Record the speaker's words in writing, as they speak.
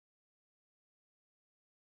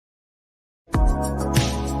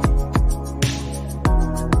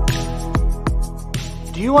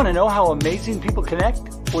Do you want to know how amazing people connect?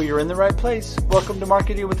 Well, you're in the right place. Welcome to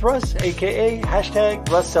Marketing with Russ, aka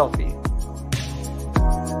 #RussSelfie.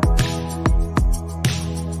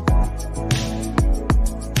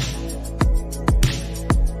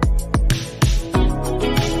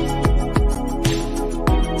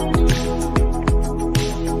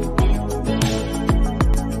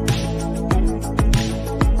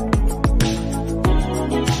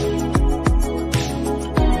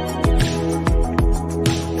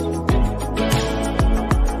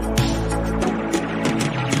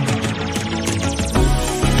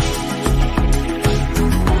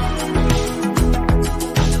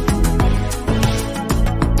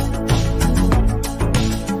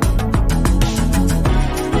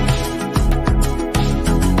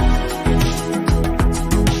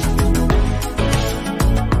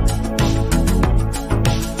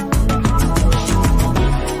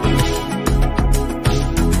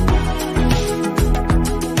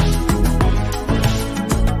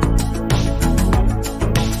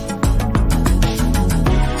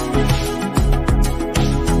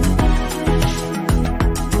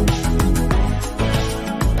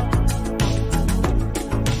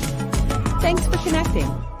 Thanks for connecting.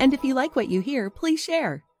 And if you like what you hear, please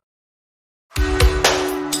share.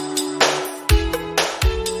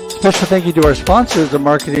 Special thank you to our sponsors of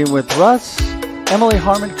Marketing with Russ, Emily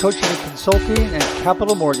Harmon Coaching and Consulting, and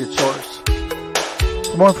Capital Mortgage Source.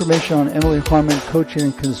 For more information on Emily Harmon Coaching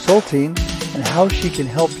and Consulting and how she can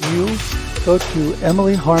help you, go to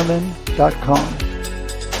emilyharmon.com.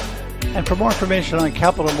 And for more information on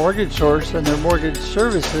Capital Mortgage Source and their mortgage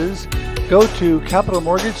services, go to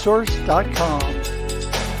capitalmortgagesource.com.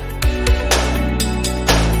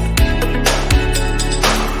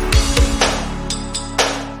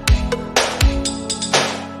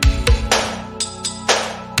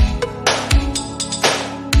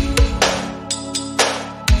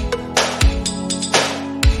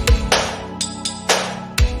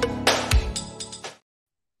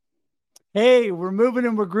 Hey, we're moving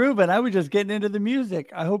and we're grooving. I was just getting into the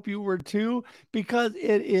music. I hope you were too, because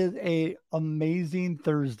it is a amazing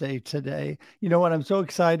Thursday today. You know what? I'm so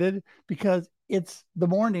excited because it's the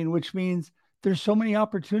morning, which means there's so many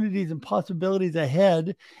opportunities and possibilities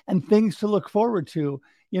ahead and things to look forward to.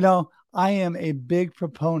 You know, I am a big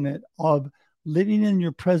proponent of living in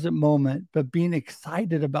your present moment, but being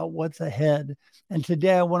excited about what's ahead. And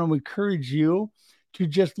today I want to encourage you to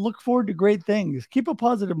just look forward to great things. Keep a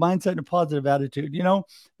positive mindset and a positive attitude. You know,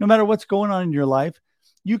 no matter what's going on in your life,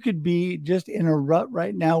 you could be just in a rut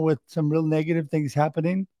right now with some real negative things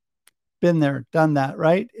happening. Been there, done that,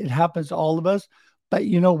 right? It happens to all of us. But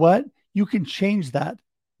you know what? You can change that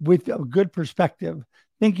with a good perspective,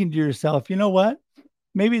 thinking to yourself, you know what?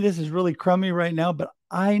 Maybe this is really crummy right now, but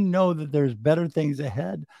I know that there's better things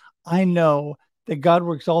ahead. I know that God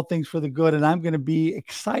works all things for the good, and I'm going to be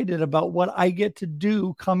excited about what I get to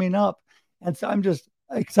do coming up. And so I'm just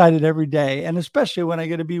excited every day, and especially when I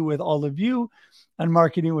get to be with all of you on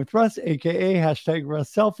Marketing with Russ, aka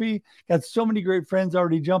 #RussSelfie. Got so many great friends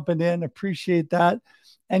already jumping in. Appreciate that.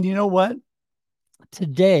 And you know what?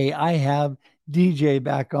 Today I have DeeJae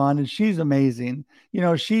back on, and she's amazing. You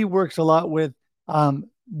know, she works a lot with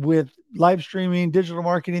live streaming, digital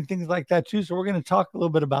marketing, things like that too. So we're going to talk a little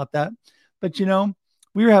bit about that. But, you know,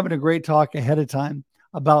 we were having a great talk ahead of time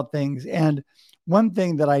about things. And one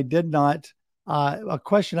thing that I did not, a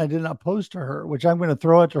question I did not pose to her, which I'm going to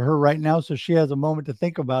throw it to her right now so she has a moment to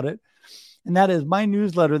think about it. And that is, my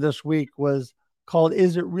newsletter this week was called,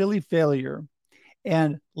 Is It Really Failure?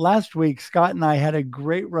 And last week, Scott and I had a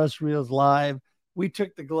great Russ Reels Live. We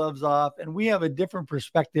took the gloves off, and we have a different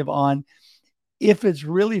perspective on if it's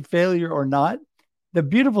really failure or not. The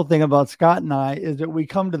beautiful thing about Scott and I is that we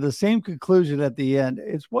come to the same conclusion at the end.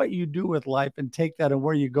 It's what you do with life and take that and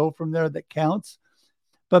where you go from there that counts.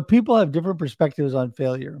 But people have different perspectives on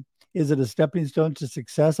failure. Is it a stepping stone to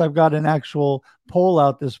success? I've got an actual poll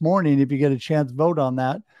out this morning. If you get a chance, vote on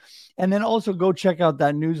that. And then also go check out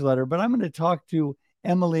that newsletter. But I'm going to talk to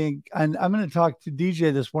Emily and I'm going to talk to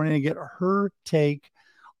DeeJae this morning and get her take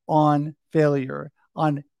on failure,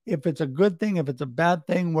 on if it's a good thing, if it's a bad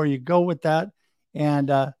thing, where you go with that. And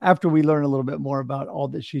after we learn a little bit more about all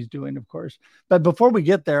that she's doing, of course. But before we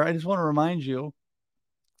get there, I just want to remind you,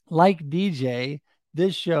 like DeeJae,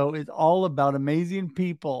 this show is all about amazing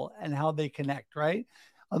people and how they connect, right?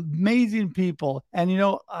 Amazing people. And, you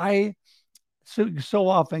know, I so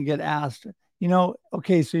often get asked, you know,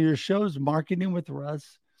 okay, so your show's Marketing with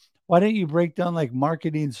Russ. Why don't you break down like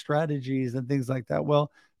marketing strategies and things like that?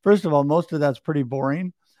 Well, first of all, most of that's pretty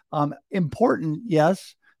boring. Important,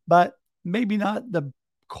 yes, but maybe not the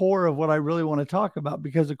core of what I really want to talk about,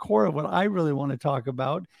 because the core of what I really want to talk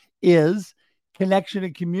about is connection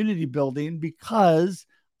and community building, because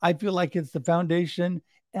I feel like it's the foundation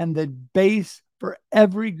and the base for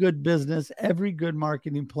every good business, every good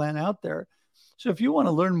marketing plan out there. So if you want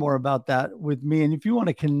to learn more about that with me, and if you want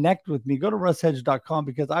to connect with me, go to russhedge.com,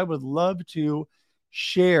 because I would love to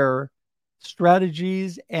share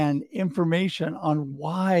strategies and information on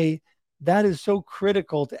why that is so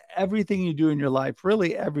critical to everything you do in your life,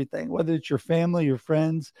 really everything, whether it's your family, your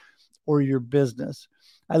friends, or your business.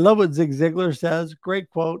 I love what Zig Ziglar says. Great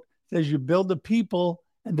quote. Says you build the people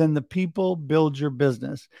and then the people build your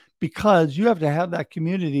business, because you have to have that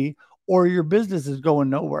community or your business is going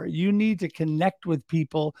nowhere. You need to connect with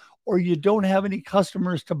people or you don't have any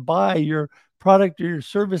customers to buy your product or your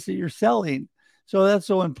service that you're selling. So that's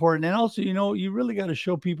so important. And also, you really got to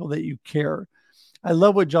show people that you care. I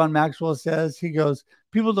love what John Maxwell says. He goes,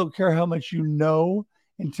 people don't care how much you know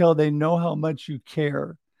until they know how much you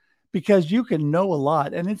care, because you can know a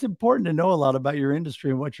lot, and it's important to know a lot about your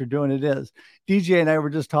industry and what you're doing. It is. DeeJae and I were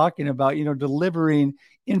just talking about, delivering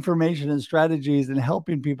information and strategies and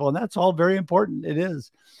helping people. And that's all very important. It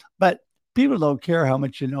is. But people don't care how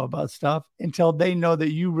much you know about stuff until they know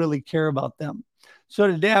that you really care about them. So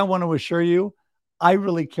today I want to assure you, I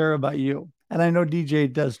really care about you. And I know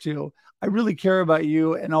DeeJae does too. I really care about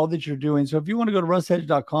you and all that you're doing. So if you want to go to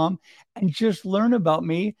russhedge.com and just learn about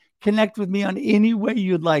me, connect with me on any way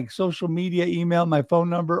you'd like, social media, email, my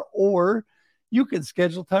phone number, or you can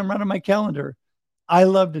schedule time right on my calendar. I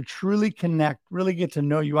love to truly connect, really get to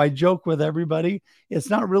know you. I joke with everybody.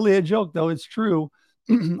 It's not really a joke, though. It's true.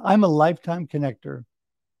 I'm a lifetime connector.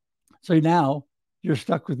 So now you're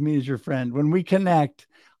stuck with me as your friend. When we connect,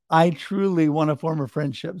 I truly want to form a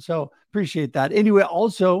friendship. So appreciate that. Anyway,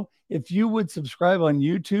 also, if you would subscribe on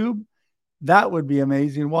YouTube, that would be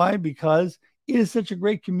amazing. Why? Because it is such a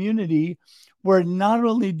great community where not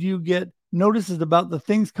only do you get notices about the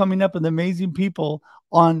things coming up and the amazing people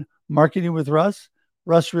on Marketing with Russ,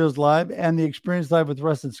 Russ Reels Live, and the Experience Live with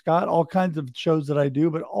Russ and Scott, all kinds of shows that I do,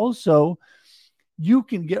 but also you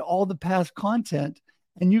can get all the past content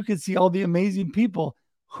and you can see all the amazing people.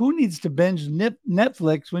 Who needs to binge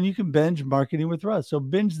Netflix when you can binge Marketing with Russ? So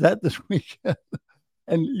binge that this weekend.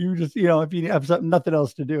 And you just, if you have nothing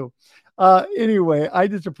else to do. Anyway, I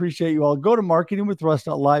just appreciate you all. Go to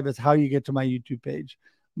marketingwithruss.live is how you get to my YouTube page.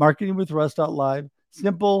 Marketingwithruss.live.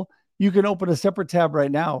 Simple. You can open a separate tab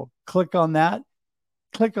right now. Click on that.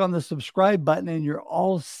 Click on the subscribe button and you're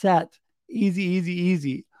all set. Easy, easy,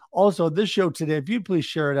 easy. Also, this show today, if you'd please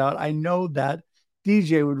share it out. I know that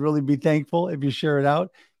DeeJae would really be thankful if you share it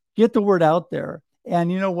out. Get the word out there.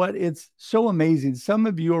 And you know what? It's so amazing. Some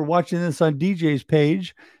of you are watching this on DeeJae's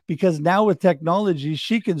page, because now with technology,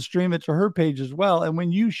 she can stream it to her page as well. And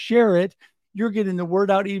when you share it, you're getting the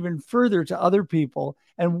word out even further to other people.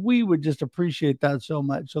 And we would just appreciate that so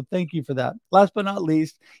much. So thank you for that. Last but not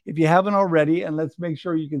least, if you haven't already, and let's make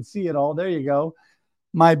sure you can see it all. There you go.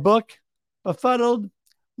 My book, Befuddled,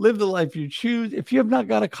 Live the Life You Choose. If you have not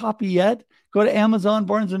got a copy yet, go to Amazon,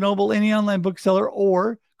 Barnes & Noble, any online bookseller,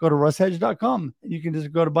 or go to russhedge.com. You can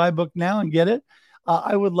just go to buy a book now and get it.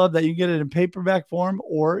 I would love that. You can get it in paperback form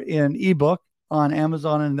or in ebook on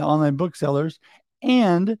Amazon and the online booksellers.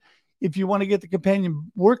 And if you want to get the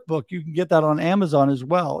companion workbook, you can get that on Amazon as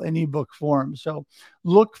well in ebook form. So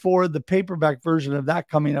look for the paperback version of that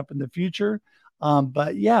coming up in the future.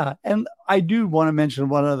 But yeah, and I do want to mention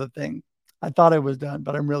one other thing. I thought I was done,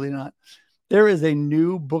 but I'm really not. There is a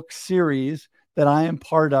new book series that I am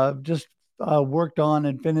part of, just worked on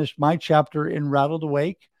and finished my chapter in Rattled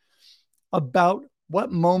Awake, about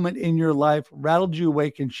what moment in your life rattled you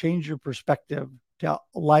awake and changed your perspective to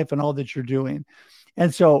life and all that you're doing.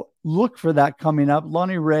 And so look for that coming up.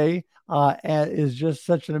 Lonnie Ray is just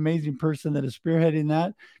such an amazing person that is spearheading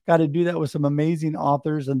that. Got to do that with some amazing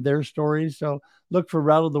authors and their stories. So look for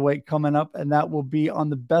Rattled Awake coming up, and that will be on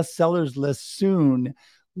the bestsellers list soon.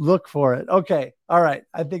 Look for it. Okay. All right.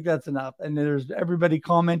 I think that's enough. And there's everybody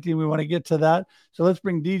commenting. We want to get to that. So let's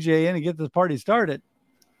bring DeeJae in and get this party started.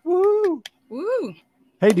 Woo. Woo.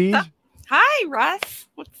 Hey, DeeJae. Hi, Russ.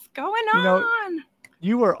 What's going on?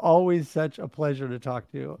 You are always such a pleasure to talk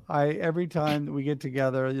to. Every time that we get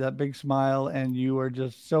together, that big smile, and you are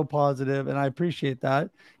just so positive, and I appreciate that.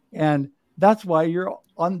 And that's why you're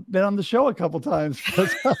been on the show a couple times.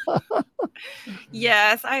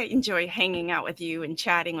 Yes, I enjoy hanging out with you and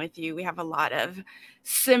chatting with you. We have a lot of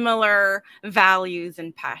similar values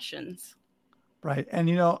and passions. Right. And,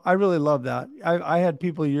 I really love that. I had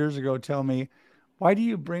people years ago tell me, why do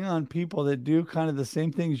you bring on people that do kind of the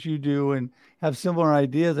same things you do and have similar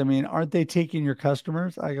ideas? I mean, aren't they taking your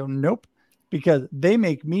customers? I go, nope, because they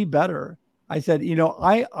make me better. I said,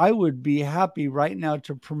 I would be happy right now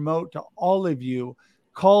to promote to all of you,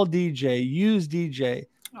 call DeeJae, use DeeJae.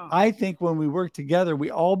 Oh, I think when we work together,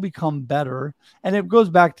 we all become better. And it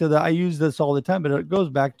goes back to I use this all the time, but it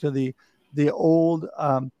goes back to the old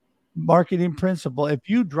marketing principle. If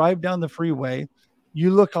you drive down the freeway, you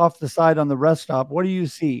look off the side on the rest stop, what do you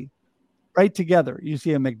see? Right together. You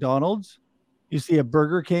see a McDonald's, you see a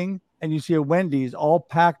Burger King, and you see a Wendy's all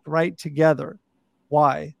packed right together.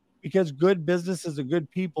 Why? Because good businesses and good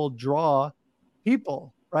people draw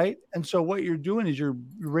people, right? And so what you're doing is you're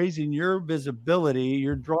raising your visibility,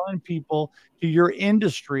 you're drawing people to your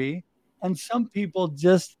industry, and some people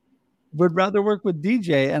just would rather work with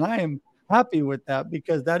DeeJae, and I am happy with that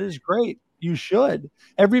because that is great. You should.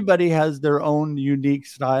 Everybody has their own unique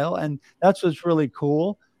style, and that's what's really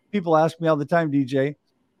cool. People ask me all the time, DeeJae,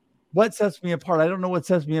 what sets me apart? I don't know what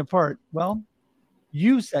sets me apart. Well,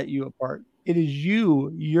 you set you apart. It is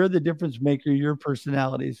you. You're the difference maker, your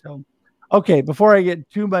personality. So, okay, before I get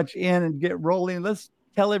too much in and get rolling, let's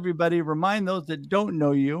tell everybody, remind those that don't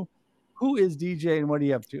know you, who is DeeJae and what are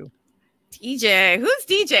you up to? DeeJae, who's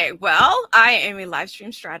DeeJae? Well, I am a live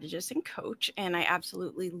stream strategist and coach, and I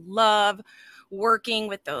absolutely love working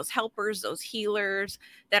with those helpers, those healers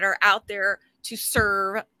that are out there to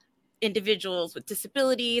serve individuals with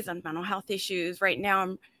disabilities and mental health issues. Right now,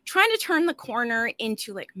 I'm trying to turn the corner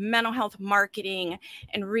into like mental health marketing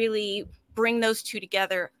and really bring those two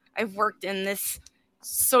together. I've worked in this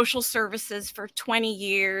social services for 20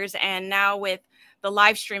 years, and now with the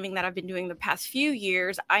live streaming that I've been doing the past few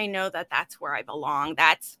years, I know that that's where I belong.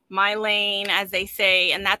 That's my lane, as they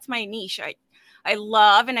say, and that's my niche. I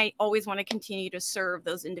love and I always want to continue to serve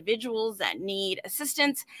those individuals that need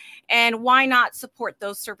assistance. And why not support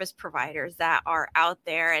those service providers that are out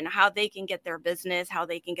there and how they can get their business, how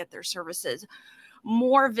they can get their services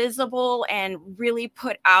more visible and really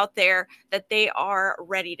put out there that they are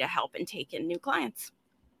ready to help and take in new clients.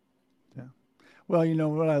 Yeah. Well,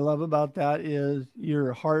 what I love about that is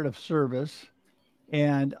your heart of service.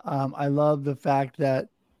 And I love the fact that,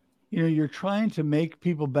 you're trying to make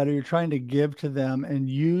people better. You're trying to give to them and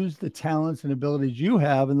use the talents and abilities you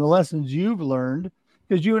have and the lessons you've learned.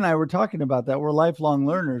 Because you and I were talking about that. We're lifelong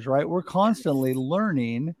learners, right? We're constantly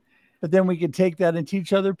learning, but then we can take that and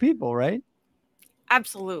teach other people, right?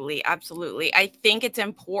 Absolutely. Absolutely. I think it's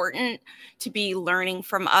important to be learning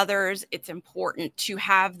from others. It's important to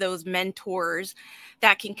have those mentors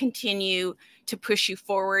that can continue to push you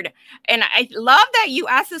forward. And I love that you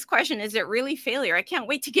asked this question. Is it really failure? I can't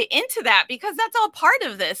wait to get into that because that's all part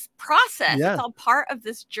of this process. It's Yes. all part of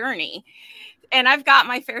this journey. And I've got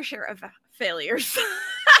my fair share of failures.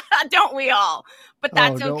 Don't we all? But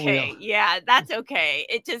that's Don't we all? okay. Yeah, that's okay.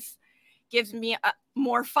 It just gives me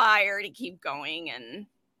more fire to keep going and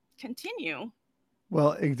continue.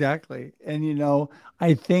 Well, exactly. And,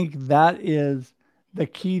 I think that is the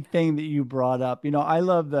key thing that you brought up. I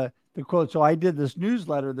love the quote. So I did this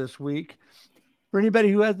newsletter this week. For anybody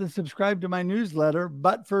who hasn't subscribed to my newsletter,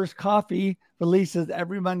 But First Coffee releases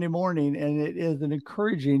every Monday morning, and it is an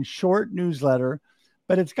encouraging short newsletter,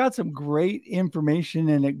 but it's got some great information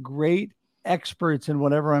in it, great experts in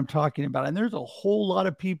whatever I'm talking about. And there's a whole lot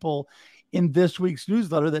of people in this week's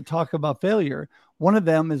newsletter that talk about failure. One of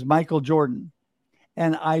them is Michael Jordan.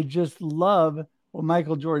 And I just love what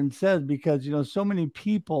Michael Jordan says because, so many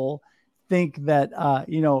people think that,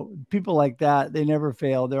 people like that, they never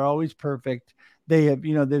fail. They're always perfect. They have,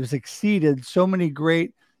 they've succeeded done so many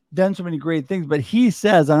great things. But he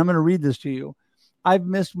says, and I'm going to read this to you, I've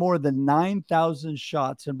missed more than 9,000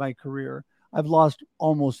 shots in my career. I've lost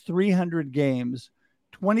almost 300 games.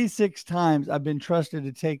 26 times I've been trusted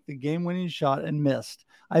to take the game-winning shot and missed.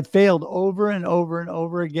 I failed over and over and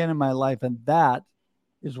over again in my life, and that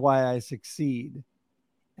is why I succeed.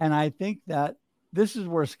 And I think that this is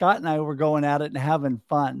where Scott and I were going at it and having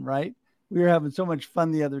fun, right? We were having so much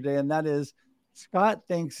fun the other day, and that is Scott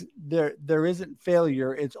thinks there isn't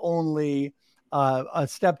failure. It's only a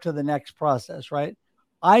step to the next process, right?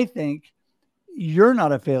 I think you're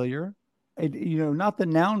not a failure, not the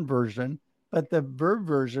noun version, but the verb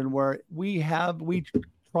version where we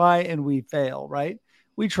try and we fail, right?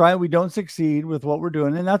 We try, we don't succeed with what we're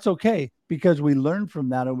doing, and that's okay because we learn from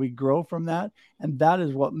that and we grow from that, and that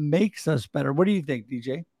is what makes us better. What do you think,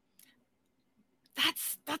 DeeJae?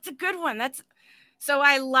 That's a good one. So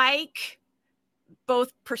I like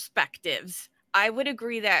both perspectives. I would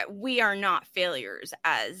agree that we are not failures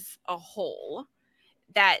as a whole,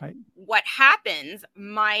 that Right. what happens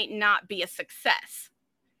might not be a success.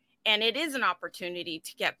 And it is an opportunity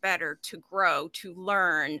to get better, to grow, to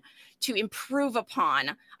learn, to improve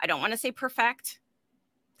upon. I don't want to say perfect,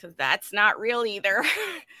 because that's not real either.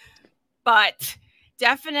 But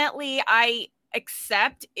definitely I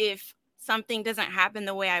accept if something doesn't happen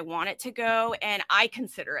the way I want it to go, and I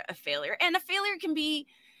consider it a failure. And a failure can be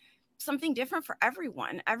something different for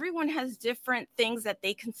everyone. Everyone has different things that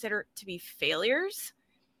they consider to be failures.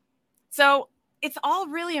 So it's all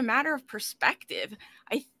really a matter of perspective.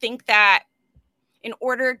 I think that in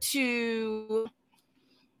order to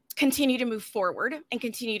continue to move forward and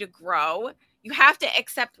continue to grow, you have to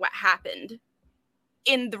accept what happened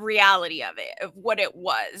in the reality of it, of what it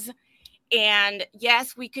was. And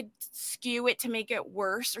yes, we could skew it to make it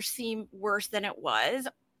worse or seem worse than it was,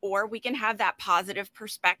 or we can have that positive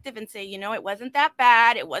perspective and say, it wasn't that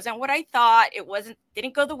bad. It wasn't what I thought.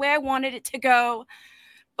 Didn't go the way I wanted it to go,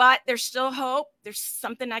 but there's still hope. There's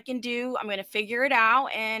something I can do. I'm going to figure it out,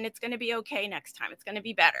 and it's going to be okay next time. It's going to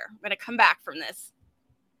be better. I'm going to come back from this.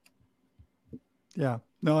 Yeah,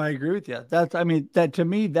 no, I agree with you. That to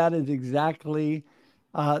me, that is exactly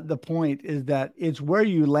the point, is that it's where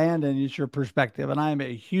you land and it's your perspective. And I'm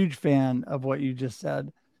a huge fan of what you just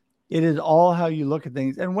said. It is all how you look at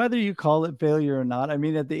things, and whether you call it failure or not. I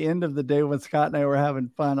mean, at the end of the day, when Scott and I were having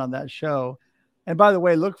fun on that show, and by the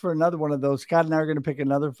way, look for another one of those. Scott and I are going to pick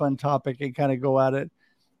another fun topic and kind of go at it.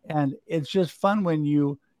 And it's just fun when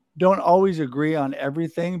you don't always agree on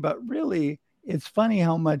everything, but really it's funny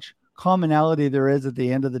how much commonality there is at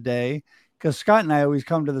the end of the day, because Scott and I always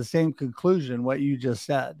come to the same conclusion, what you just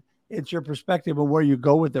said. It's your perspective and where you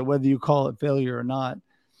go with it, whether you call it failure or not.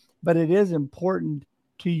 But it is important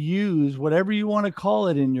to use whatever you want to call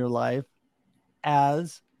it in your life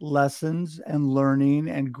as lessons and learning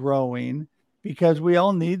and growing, because we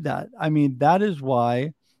all need that. I mean, that is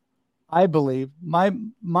why I believe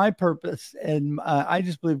my purpose, and I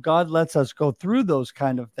just believe God lets us go through those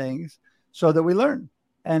kind of things so that we learn.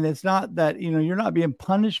 And it's not that, you're not being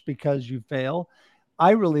punished because you fail.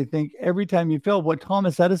 I really think every time you fail, what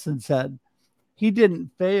Thomas Edison said, he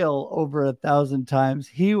didn't fail over 1,000 times.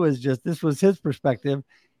 This was his perspective.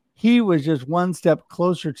 He was just one step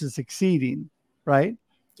closer to succeeding, right?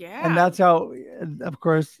 Yeah. And that's how, of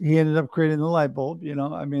course, he ended up creating the light bulb.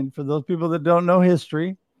 I mean, for those people that don't know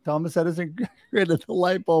history, Thomas Edison created the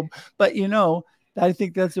light bulb. But, I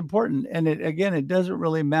think that's important. And it doesn't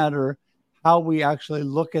really matter how we actually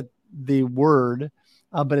look at the word,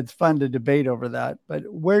 but it's fun to debate over that.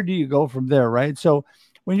 But where do you go from there, right? So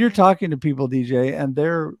when you're talking to people, DeeJae, and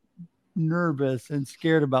they're nervous and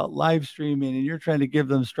scared about live streaming, and you're trying to give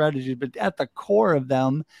them strategies, but at the core of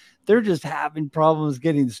them, they're just having problems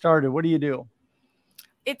getting started, what do you do?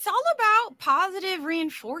 It's all about positive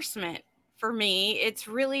reinforcement for me. It's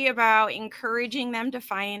really about encouraging them to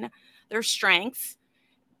find their strengths,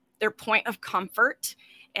 their point of comfort,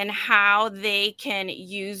 and how they can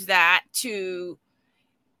use that to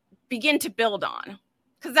begin to build on.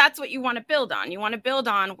 Because that's what you want to build on. You want to build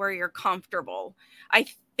on where you're comfortable. I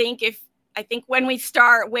think when we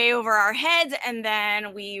start way over our heads and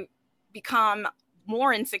then we become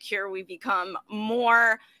more insecure, we become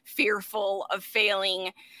more fearful of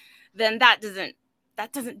failing, then that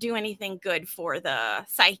doesn't do anything good for the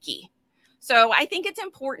psyche. So I think it's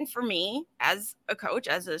important for me as a coach,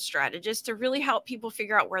 as a strategist, to really help people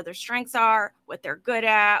figure out where their strengths are, what they're good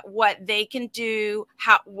at, what they can do,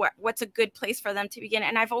 what's a good place for them to begin.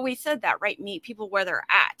 And I've always said that, right? Meet people where they're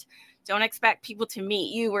at. Don't expect people to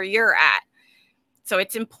meet you where you're at. So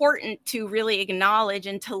it's important to really acknowledge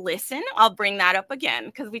and to listen. I'll bring that up again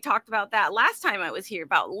because we talked about that last time I was here,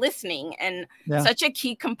 about listening, and such a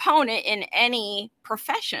key component in any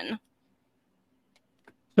profession.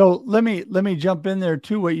 So let me jump in there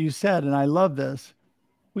too, what you said, and I love this.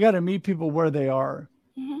 We got to meet people where they are.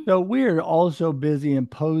 Mm-hmm. So we're also busy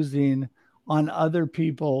imposing on other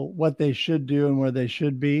people what they should do and where they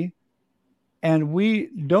should be. And we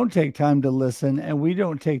don't take time to listen, and we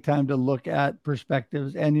don't take time to look at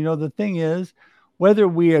perspectives. And, the thing is, whether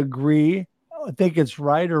we agree, think it's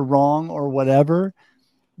right or wrong or whatever,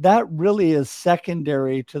 that really is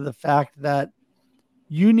secondary to the fact that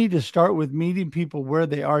you need to start with meeting people where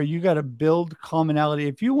they are. You got to build commonality.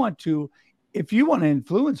 If you want to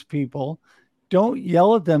influence people, don't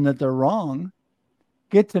yell at them that they're wrong.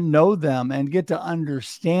 Get to know them and get to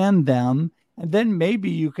understand them. And then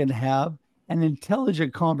maybe you can have an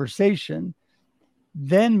intelligent conversation.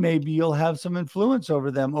 Then maybe you'll have some influence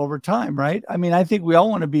over them over time, right? I mean, I think we all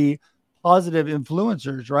want to be positive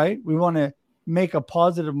influencers, right? We want to make a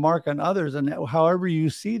positive mark on others. And however you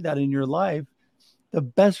see that in your life, the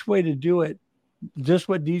best way to do it, just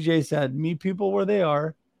what DeeJae said, meet people where they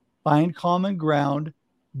are, find common ground,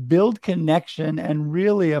 build connection and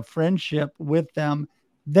really a friendship with them,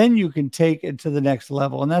 then you can take it to the next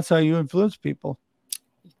level. And that's how you influence people.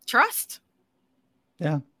 Trust.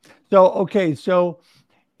 Yeah. So, okay. So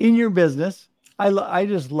in your business, I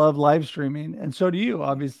just love live streaming, and so do you,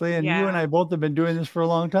 obviously. And you and Yeah. I both have been doing this for a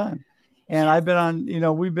long time. And Yes. I've been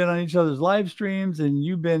on, we've been on each other's live streams, and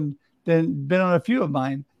you've been on a few of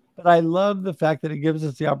mine. But I love the fact that it gives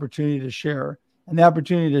us the opportunity to share and the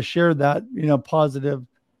opportunity to share that, positive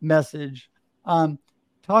message. Um,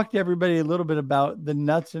 Talk to everybody a little bit about the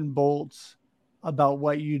nuts and bolts about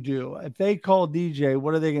what you do. If they call DeeJae,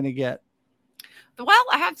 what are they going to get? Well,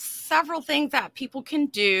 I have several things that people can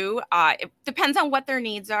do. It depends on what their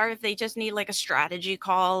needs are. If they just need like a strategy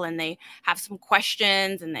call and they have some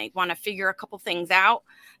questions and they want to figure a couple things out,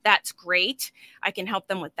 that's great. I can help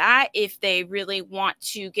them with that. If they really want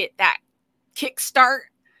to get that kickstart,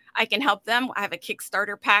 I can help them. I have a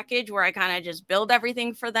Kickstarter package where I kind of just build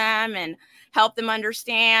everything for them and help them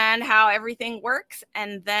understand how everything works.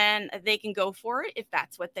 And then they can go for it if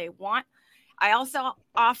that's what they want. I also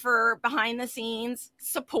offer behind the scenes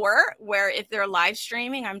support where if they're live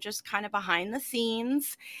streaming, I'm just kind of behind the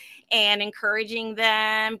scenes and encouraging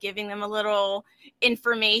them, giving them a little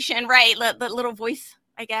information, right? The little voice,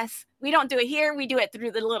 I guess. We don't do it here. We do it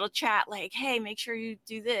through the little chat like, hey, make sure you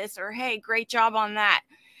do this, or hey, great job on that.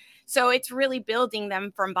 So it's really building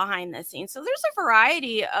them from behind the scenes. So there's a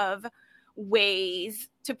variety of ways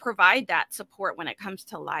to provide that support when it comes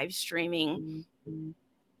to live streaming.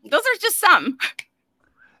 Those are just some.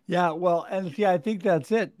 Yeah, well, and I think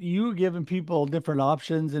that's it. You giving people different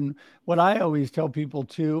options. And what I always tell people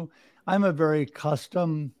too, I'm a very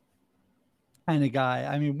custom kind of guy.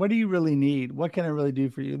 I mean, what do you really need? What can I really do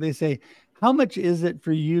for you? They say, how much is it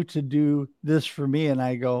for you to do this for me? And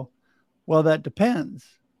I go, well, that depends.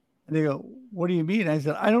 And they go, what do you mean? I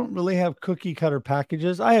said, I don't really have cookie cutter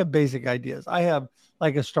packages. I have basic ideas. I have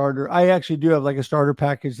like a starter. I actually do have like a starter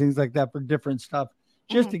package, things like that for different stuff,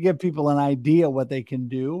 just to give people an idea what they can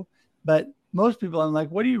do. But most people, I'm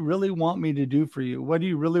like, what do you really want me to do for you? What do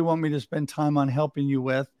you really want me to spend time on helping you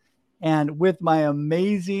with? And with my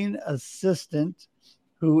amazing assistant,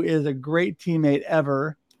 who is a great teammate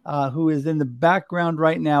ever, who is in the background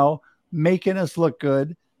right now, making us look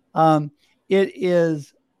good. It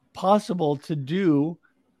is possible to do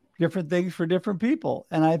different things for different people.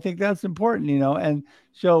 And I think that's important, And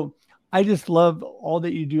so I just love all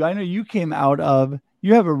that you do. I know you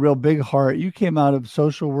have a real big heart. You came out of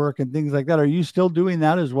social work and things like that. Are you still doing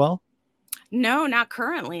that as well? No, not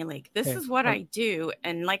currently. Like, this Okay. is what I do.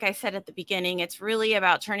 And like I said at the beginning, it's really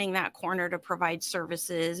about turning that corner to provide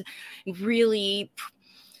services, really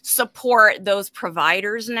support those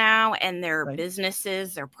providers now and their Right.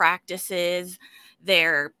 businesses, their practices,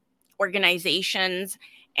 their organizations,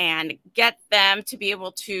 and get them to be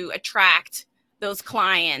able to attract those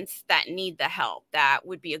clients that need the help that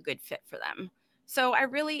would be a good fit for them. So I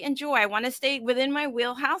really enjoy. I want to stay within my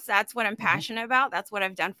wheelhouse. That's what I'm passionate about. That's what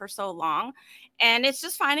I've done for so long. And it's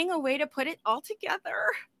just finding a way to put it all together.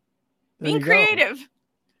 There Being you go. creative.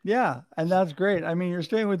 Yeah, and that's great. I mean, you're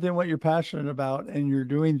staying within what you're passionate about and you're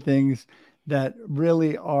doing things that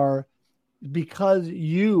really are because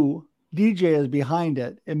DeeJae is behind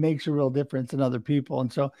it. It makes a real difference in other people.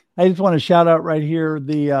 And so I just want to shout out right here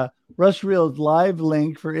the Russ Reels live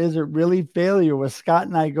link for Is It Really Failure with Scott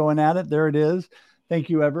and I going at it. There it is. Thank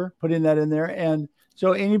you, Ever, putting that in there. And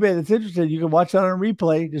so anybody that's interested, you can watch that on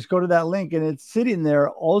replay. Just go to that link and it's sitting there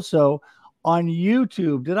also on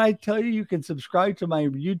YouTube. Did I tell you can subscribe to my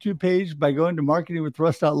YouTube page by going to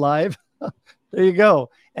marketingwithruss.live? There you go.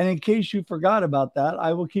 And in case you forgot about that,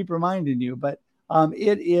 I will keep reminding you. But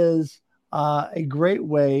it is a great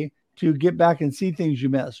way to get back and see things you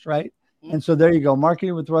missed, right? And so there you go,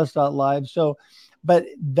 marketingwithruss.live. So, but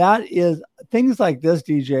that is things like this,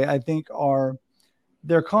 DeeJae, I think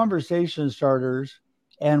they're conversation starters.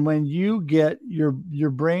 And when you get your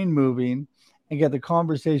brain moving and get the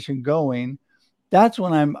conversation going, that's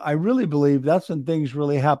when I really believe that's when things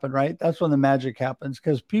really happen, right? That's when the magic happens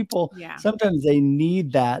because people sometimes they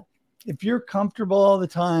need that. If you're comfortable all the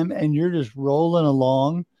time and you're just rolling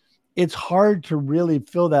along, it's hard to really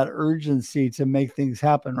feel that urgency to make things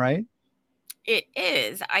happen, right? It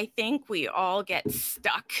is. I think we all get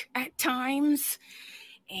stuck at times.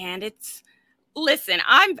 And listen,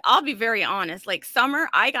 I'll be very honest. Like summer,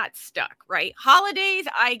 I got stuck, right? Holidays,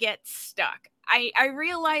 I get stuck. I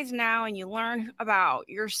realize now, and you learn about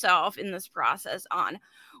yourself in this process on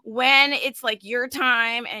when it's like your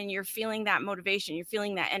time and you're feeling that motivation, you're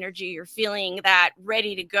feeling that energy, you're feeling that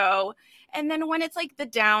ready to go. And then when it's like the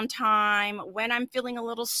downtime, when I'm feeling a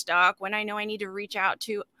little stuck, when I know I need to reach out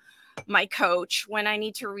to my coach, when I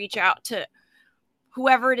need to reach out to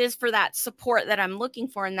whoever it is for that support that I'm looking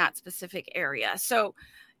for in that specific area. So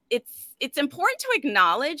it's important to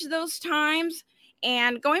acknowledge those times.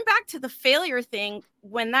 And going back to the failure thing,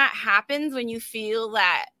 when that happens, when you feel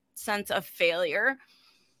that sense of failure,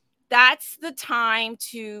 that's the time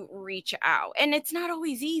to reach out. And it's not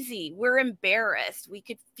always easy. We're embarrassed. We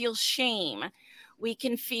could feel shame. We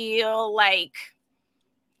can feel like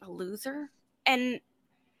a loser. And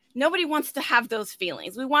nobody wants to have those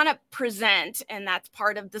feelings. We want to present, and that's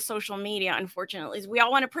part of the social media, unfortunately, is we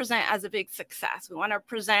all want to present as a big success. We want to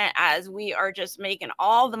present as we are just making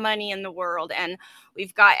all the money in the world and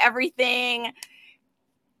we've got everything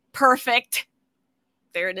perfect.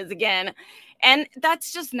 There it is again. And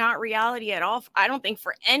that's just not reality at all. I don't think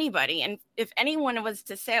for anybody. And if anyone was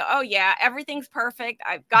to say, oh yeah, everything's perfect,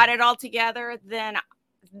 I've got it all together, then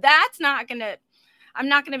I'm not going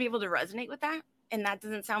to be able to resonate with that. And that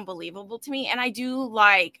doesn't sound believable to me. And I do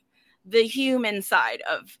like the human side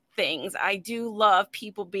of things. I do love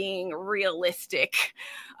people being realistic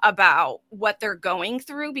about what they're going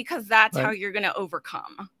through, because that's how you're going to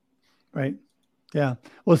overcome. Right. Yeah.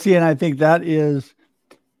 Well, see, and I think that is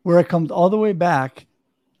where it comes all the way back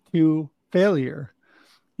to failure.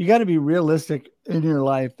 You got to be realistic in your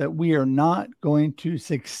life that we are not going to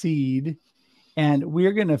succeed and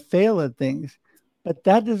we're going to fail at things. But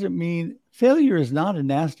that doesn't mean failure is not a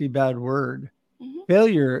nasty, bad word. Mm-hmm.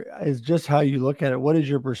 Failure is just how you look at it. What is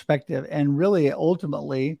your perspective? And really,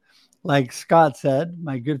 ultimately, like Scott said,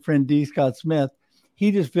 my good friend D. Scott Smith,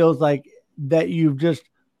 he just feels like that you've just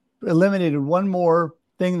eliminated one more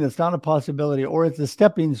thing that's not a possibility, or it's a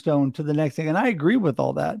stepping stone to the next thing. And I agree with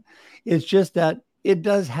all that. It's just that it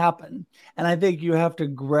does happen. And I think you have to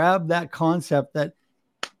grab that concept that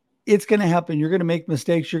it's going to happen. You're going to make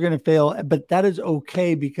mistakes. You're going to fail, but that is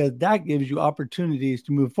okay, because that gives you opportunities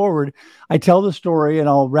to move forward. I tell the story, and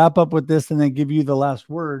I'll wrap up with this and then give you the last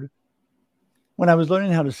word. When I was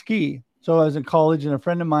learning how to ski, so I was in college and a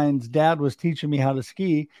friend of mine's dad was teaching me how to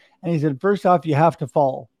ski. And he said, first off, you have to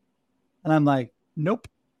fall. And I'm like, nope.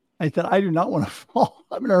 I said, I do not want to fall.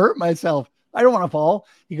 I'm going to hurt myself. I don't want to fall.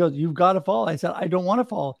 He goes, you've got to fall. I said, I don't want to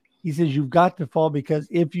fall. He says, you've got to fall, because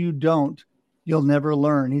if you don't, you'll never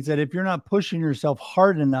learn. He said, if you're not pushing yourself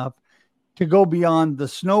hard enough to go beyond the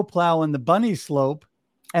snowplow and the bunny slope,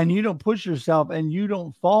 and you don't push yourself and you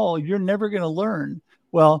don't fall, you're never going to learn.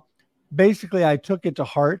 Well, basically, I took it to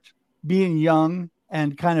heart, being young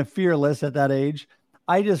and kind of fearless at that age.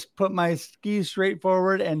 I just put my skis straight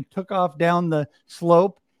forward and took off down the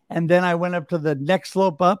slope. And then I went up to the next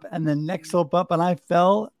slope up and the next slope up, and I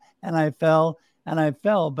fell and I fell and I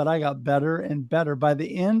fell, but I got better and better. By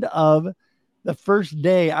the end of the first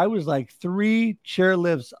day, I was like 3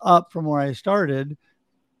 chairlifts up from where I started.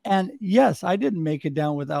 And yes, I didn't make it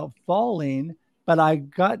down without falling, but I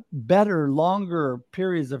got better longer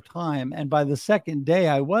periods of time. And by the second day,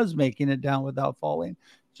 I was making it down without falling.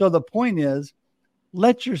 So the point is,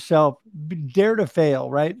 let yourself dare to fail,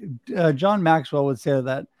 right? John Maxwell would say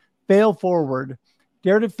that, fail forward,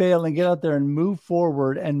 dare to fail and get out there and move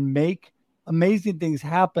forward and make amazing things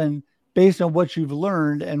happen based on what you've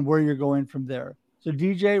learned and where you're going from there. So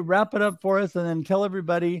DeeJae, wrap it up for us and then tell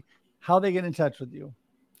everybody how they get in touch with you.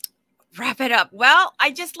 Wrap it up. Well,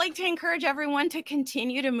 I just like to encourage everyone to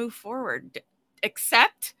continue to move forward.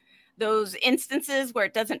 Accept those instances where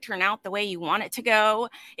it doesn't turn out the way you want it to go.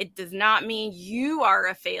 It does not mean you are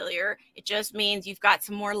a failure. It just means you've got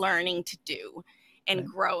some more learning to do and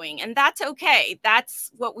growing. And that's okay.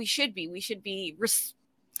 That's what we should be. We should be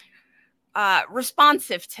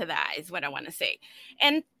responsive to that, is what I want to say.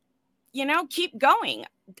 And, keep going.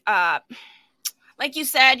 Like you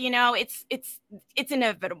said, it's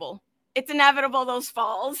inevitable. It's inevitable, those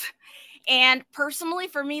falls. And personally,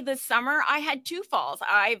 for me this summer, I had 2 falls.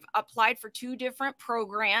 I've applied for 2 different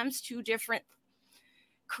programs, 2 different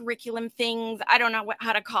curriculum things. I don't know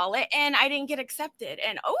how to call it. And I didn't get accepted.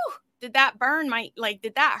 And, did that burn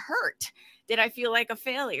did that hurt? Did I feel like a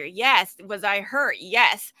failure? Yes. Was I hurt?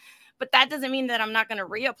 Yes. But that doesn't mean that I'm not going to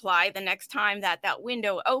reapply the next time that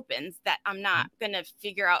window opens, that I'm not going to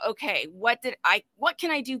figure out, okay, what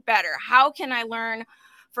can I do better? How can I learn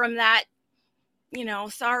from that?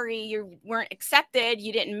 Sorry, you weren't accepted,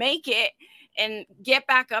 you didn't make it, and get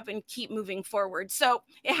back up and keep moving forward. So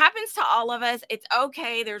it happens to all of us. It's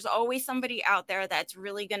okay. There's always somebody out there that's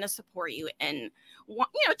really going to support you and,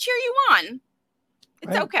 cheer you on.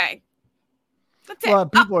 It's okay. That's well,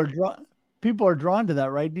 it. People are drawn to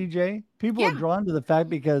that, right, DeeJae? People are drawn to the fact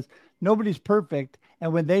because nobody's perfect.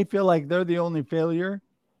 And when they feel like they're the only failure,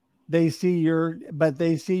 they see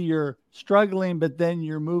you're struggling, but then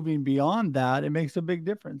you're moving beyond that. It makes a big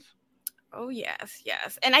difference. Oh, yes,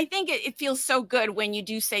 yes. And I think it feels so good when you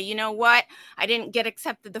do say, you know what, I didn't get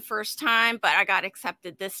accepted the first time, but I got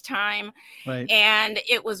accepted this time Right. and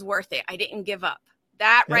it was worth it. I didn't give up.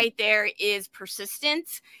 That Yep. right there is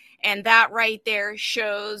persistence. And that right there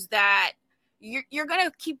shows that you're going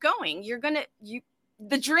to keep going.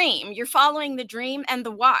 The dream, you're following the dream and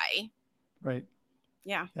the why. Right.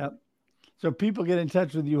 Yeah. Yep. So people get in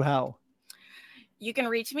touch with you how? You can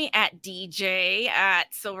reach me at DJ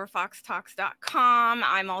at silverfoxtalks.com.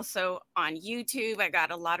 I'm also on YouTube. I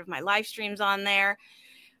got a lot of my live streams on there.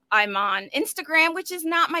 I'm on Instagram, which is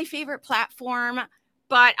not my favorite platform,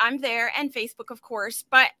 but I'm there, and Facebook, of course.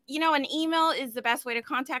 But, an email is the best way to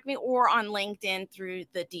contact me, or on LinkedIn through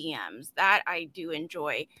the DMs. That I do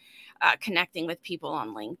enjoy connecting with people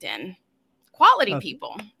on LinkedIn. Quality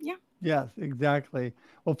people. Yeah. Yes, exactly.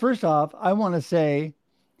 Well, first off, I want to say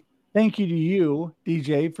thank you to you,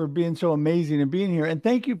 DeeJae, for being so amazing and being here. And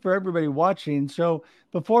thank you for everybody watching. So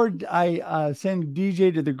before I send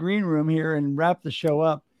DeeJae to the green room here and wrap the show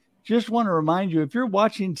up, just want to remind you, if you're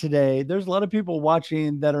watching today, there's a lot of people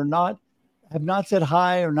watching that have not said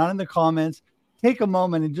hi or not in the comments. Take a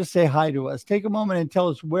moment and just say hi to us. Take a moment and tell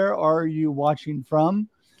us, where are you watching from?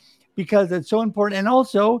 Because it's so important. And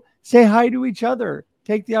also say hi to each other.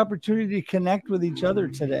 Take the opportunity to connect with each other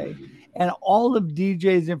today. And all of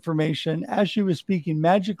DeeJae's information, as she was speaking,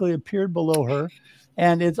 magically appeared below her.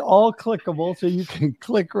 And it's all clickable, so you can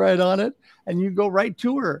click right on it and you go right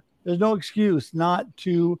to her. There's no excuse not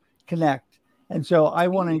to connect. And so I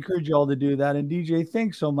want to encourage you all to do that. And DeeJae,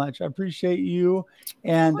 thanks so much. I appreciate you.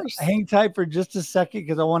 And hang tight for just a second,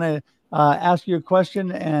 because I want to ask you a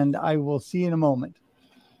question, and I will see you in a moment.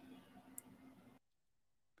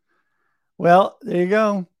 Well, there you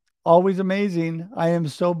go. Always amazing. I am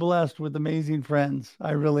so blessed with amazing friends.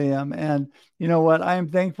 I really am. And you know what? I am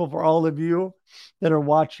thankful for all of you that are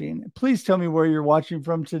watching. Please tell me where you're watching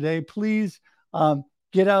from today. Please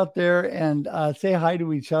get out there and say hi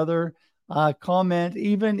to each other. Comment,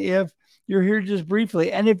 even if you're here just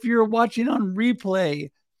briefly. And if you're watching on replay,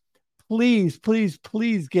 please, please,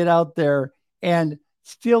 please get out there and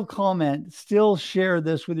still comment, still share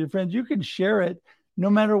this with your friends. You can share it no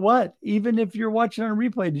matter what, even if you're watching on a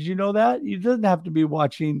replay. Did you know that? You doesn't have to be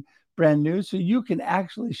watching brand new. So you can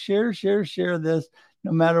actually share this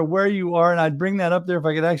no matter where you are. And I'd bring that up there if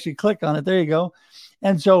I could actually click on it. There you go.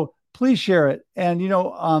 And so please share it. And,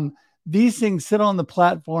 these things sit on the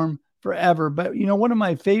platform forever. But, one of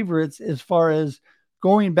my favorites as far as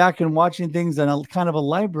going back and watching things in a kind of a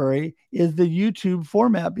library is the YouTube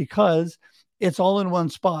format, because it's all in one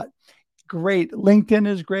spot. Great. LinkedIn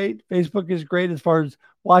is great. Facebook is great as far as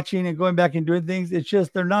watching and going back and doing things. It's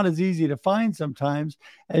just they're not as easy to find sometimes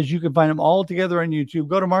as you can find them all together on YouTube.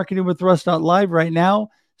 Go to marketingwithruss.live right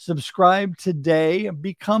now. Subscribe today and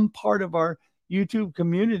become part of our YouTube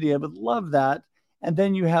community. I would love that. And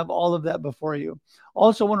then you have all of that before you.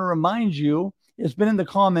 Also want to remind you, it's been in the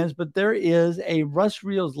comments, but there is a Russ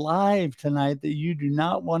Reels Live tonight that you do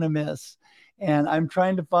not want to miss. And I'm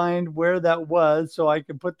trying to find where that was so I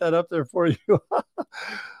can put that up there for you.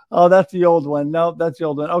 Oh, that's the old one. No, that's the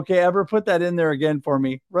old one. Okay, Ever, put that in there again for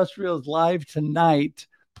me. Russ Reels Live tonight,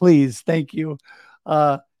 please. Thank you.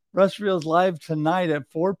 Russ Reels Live tonight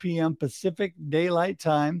at 4 p.m. Pacific Daylight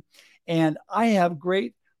Time. And I have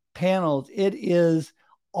great panels. It is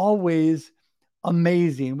always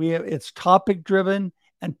amazing. It's topic driven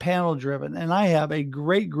and panel driven. And I have a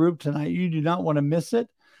great group tonight. You do not want to miss it.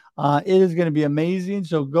 It is going to be amazing.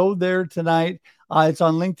 So go there tonight. It's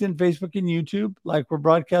on LinkedIn, Facebook, and YouTube, like we're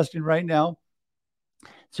broadcasting right now.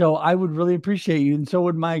 So I would really appreciate you. And so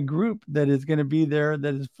would my group that is going to be there,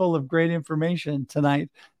 that is full of great information tonight.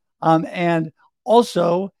 And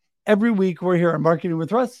also, every week we're here on Marketing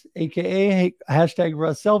with Russ, aka hashtag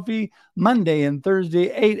Russ Selfie, Monday and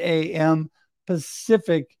Thursday, 8 a.m.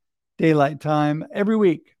 Pacific Daylight Time, every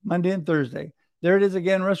week, Monday and Thursday. There it is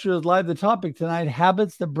again, Russ Reels Live. The topic tonight,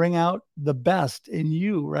 habits that bring out the best in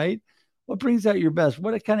you, right? What brings out your best?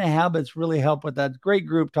 What kind of habits really help with that? Great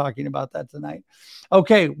group talking about that tonight.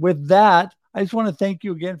 Okay, with that, I just want to thank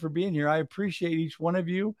you again for being here. I appreciate each one of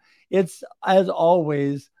you. It's, as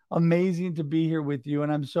always, amazing to be here with you,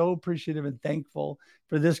 and I'm so appreciative and thankful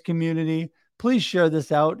for this community. Please share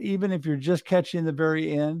this out, even if you're just catching the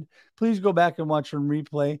very end. Please go back and watch on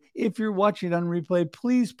replay. If you're watching on replay,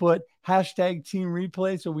 please put hashtag Team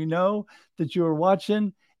Replay so we know that you are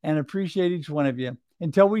watching, and appreciate each one of you.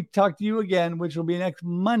 Until we talk to you again, which will be next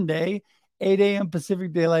Monday, 8 a.m.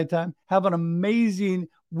 Pacific Daylight Time. Have an amazing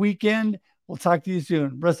weekend. We'll talk to you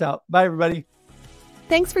soon. Russ out. Bye, everybody.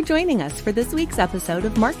 Thanks for joining us for this week's episode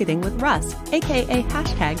of Marketing with Russ, aka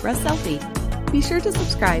hashtag Russ Selfie. Be sure to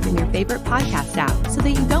subscribe in your favorite podcast app so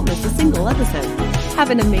that you don't miss a single episode. Have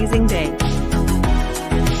an amazing day.